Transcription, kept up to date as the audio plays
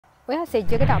ඔයා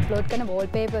Zedge එකට upload කරන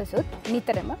wallpapers උත්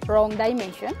නිතරම wrong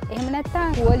dimension එහෙම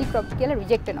නැත්නම් poorly cropped කියලා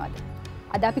රිජෙක්ට් වෙනවද?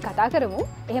 අද අපි කතා කරමු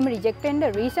එහෙම රිජෙක්ට් වෙන්න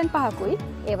රීසන් පහකුයි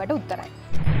ඒවට උත්තරයි.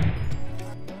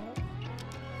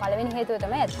 පළවෙනි හේතුව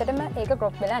තමයි ඇත්තටම ඒක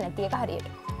crop වෙලා නැති එක හරියට.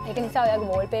 ඒක නිසා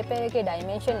ඔයාගේ wallpaper එකේ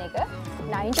dimension එක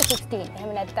 9:16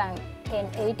 එහෙම නැත්නම්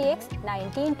 1080x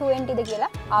 1920 ද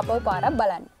කියලා ආපහු පාරක්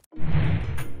බලන්න.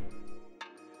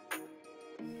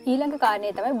 ඊළඟ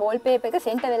කාරණේ තමයි wallpaper එක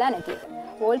center වෙලා නැති එක.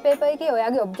 wallpaper එකේ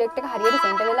ඔයාගේ object එක හරියට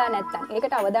center වෙලා නැත්නම්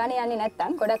ඒකට අවධානය යන්නේ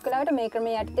නැත්නම් ගොඩක් වෙලාවට මේ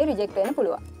ක්‍රමයේ යටතේ reject වෙන්න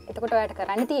පුළුවන්. එතකොට ඔයාලට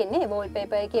කරන්න තියෙන්නේ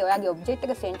wallpaper එකේ ඔයාගේ object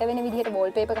එක center වෙන විදිහට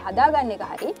wallpaper එක හදාගන්න එක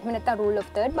හරි. එහෙම නැත්නම් rule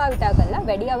of third භාවිතා කරලා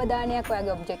වැඩි අවධානයක්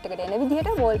ඔයාගේ object එකට එන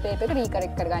විදිහට wallpaper එක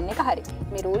recorrect කරගන්න එක හරි.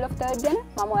 මේ rule of third ගැන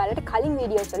මම ඔයාලට කලින්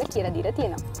videos වල කියලා දීලා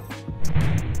තියෙනවා.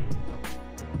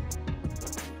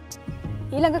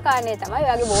 ඊළඟ කාරණේ තමයි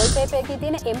ඔයාගේ wallpaper එකේ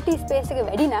තියෙන empty space එක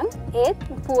වැඩි නම් ඒත්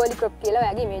poorly cropped කියලා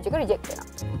ඔයාගේ image එක reject වෙනවා.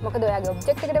 මොකද ඔයාගේ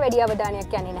object එකට වැඩි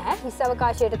අවධානයක් යන්නේ නැහැ. හිස්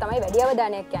අවකාශයට තමයි වැඩි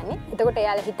අවධානයක් යන්නේ. එතකොට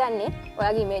එයාලා හිතන්නේ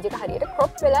ඔයාගේ image එක හරියට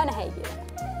crop වෙලා නැහැ කියලා.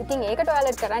 ඉතින් ඒකට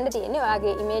ඔයාලට කරන්න තියෙන්නේ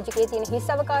ඔයාගේ image එකේ තියෙන හිස්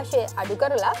අවකාශය අඩු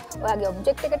කරලා ඔයාගේ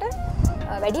object එකට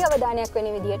වැඩි අවධානයක්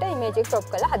වෙන විදිහට image එක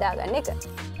crop කරලා හදාගන්න එක.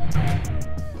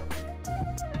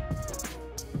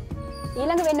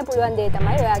 ඊළඟ වෙන්න පුළුවන් දේ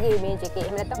තමයි ඔයාගේ image එකේ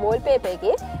එහෙම නැත්නම් wallpaper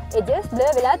එකේ edges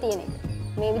blur වෙලා තියෙන එක.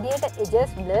 මේ විදිහට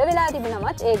edges blur වෙලා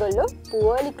තිබුණමත් ඒගොල්ලෝ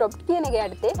poorly cropped කියන එක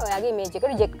යටතේ ඔයාගේ image එක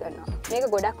reject කරනවා. මේක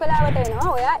ගොඩක් වෙලාවට වෙනවා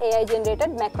ඔයා AI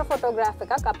generated macro photograph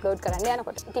එකක් upload කරන්න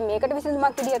යනකොට. ඉතින් මේකට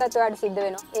විසඳුමක් විදිහටත් ඔයාලට සිද්ධ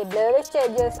වෙනවා. ඒ blur වෙච්ච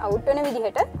edges out වෙන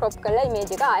විදිහට crop කරලා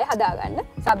image එක ආයෙ හදාගන්න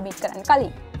submit කරන්න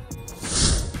කලින්.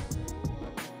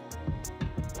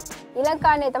 ඊළඟ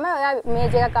කාරණේ තමයි ඔයා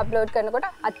image එකක් upload කරනකොට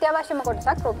අත්‍යවශ්‍යම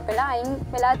කොටසක් crop වෙලා අයින්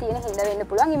වෙලා තියෙන හින්දා වෙන්න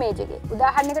පුළුවන් image එකේ.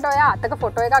 උදාහරණයකට ඔයා අතක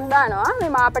ෆොටෝ එකක් දානවා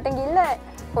මේ මාපටෙන් ගිල්ල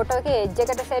ෆොටෝ එකේ edge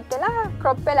එකට set වෙලා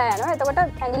crop වෙලා යනවා. එතකොට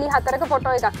ඇඟිලි 4ක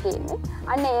ෆොටෝ එකක් තියෙන්නේ.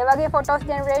 අන්න ඒ වගේ photos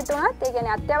generate වුණත් ඒ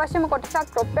කියන්නේ අත්‍යවශ්‍යම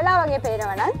කොටසක් crop වෙලා වගේ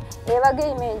පේනවා නම් ඒ වගේ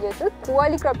images උත්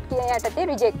poorly cropped කියන යටතේ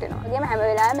reject වෙනවා. ඒගොම හැම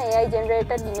වෙලාවෙම AI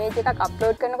generated image එකක්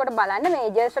upload කරනකොට බලන්න මේ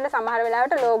edges වල සමහර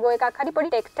වෙලාවට logo එකක් හරි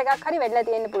පොඩි text එකක් හරි වැටලා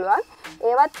තියෙන්න පුළුවන්.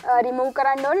 ඒවත් remove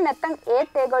කරන්න ඕනේ නැත්නම්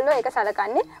ඒත් ඒගොල්ලෝ ඒක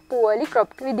සලකන්නේ poorly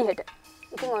cropped විදිහට.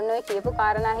 ඉතින් ඔන්න ඔය කියපු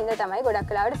කාරණා හින්දා තමයි ගොඩක්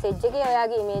වෙලාවට Zedge එකේ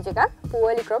ඔයාගේ image එකක්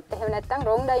poorly cropped එහෙම නැත්නම්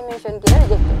wrong dimension කියලා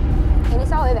reject වෙනවා. ඒ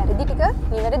නිසා ඔය වැරදි ටික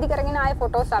නිවැරදි කරගෙන ආයෙ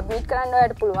photo submit කරන්න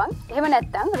ඔයාලට පුළුවන්. එහෙම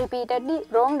නැත්නම් repeatedly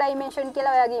wrong dimension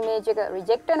කියලා ඔයාගේ image එක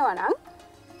reject වෙනවා නම්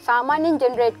සාමාන්‍යයෙන්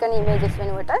generate කරන images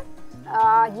වෙනුවට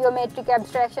geometric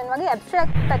abstraction වගේ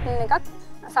abstract pattern එකක්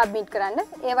submit කරන්න.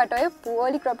 ඒවට ඔය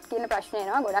poorly cropped කියන ප්‍රශ්න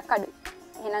එනවා ගොඩක් අඩුයි.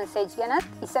 එහෙනම් Zedge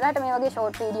ගැනත් ඉස්සරහට මේ වගේ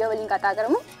short video වලින් කතා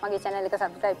කරමු. මගේ channel එක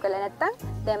subscribe කරලා නැත්නම්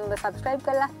දැන්ම subscribe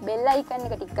කරලා bell icon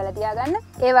එක ටික් කරලා තියාගන්න.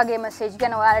 ඒ වගේම Zedge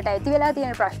ගැන ඔයාලට ඇති වෙලා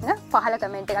තියෙන ප්‍රශ්න පහල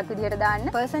comment එකක් විදිහට දාන්න.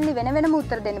 personally වෙන වෙනම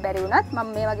උත්තර දෙන්න බැරි වුණත්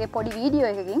මම මේ වගේ පොඩි video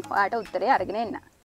එකකින් ඔයාලට උත්තරේ අරගෙන එන්නම්.